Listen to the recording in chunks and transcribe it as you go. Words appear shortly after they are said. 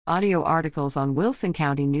Audio articles on Wilson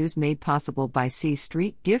County News made possible by C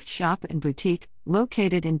Street Gift Shop and Boutique,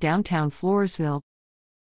 located in downtown Floresville.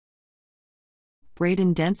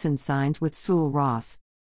 Braden Denson signs with Sewell Ross.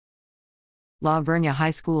 La Vernia High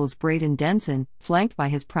School's Braden Denson, flanked by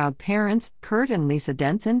his proud parents, Kurt and Lisa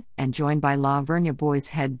Denson, and joined by La Vernia boys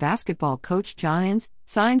head basketball coach John Innes,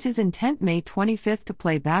 signs his intent May 25 to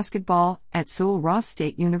play basketball at Sewell Ross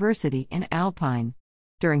State University in Alpine.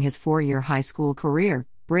 During his four-year high school career,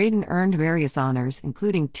 Braden earned various honors,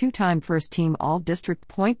 including two-time first-team All-District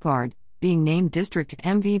point guard, being named District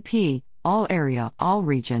MVP, All-Area,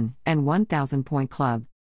 All-Region, and 1,000-point club.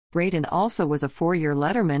 Braden also was a four-year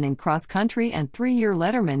letterman in cross-country and three-year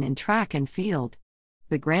letterman in track and field.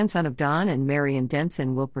 The grandson of Don and Marion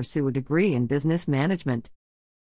Denson will pursue a degree in business management.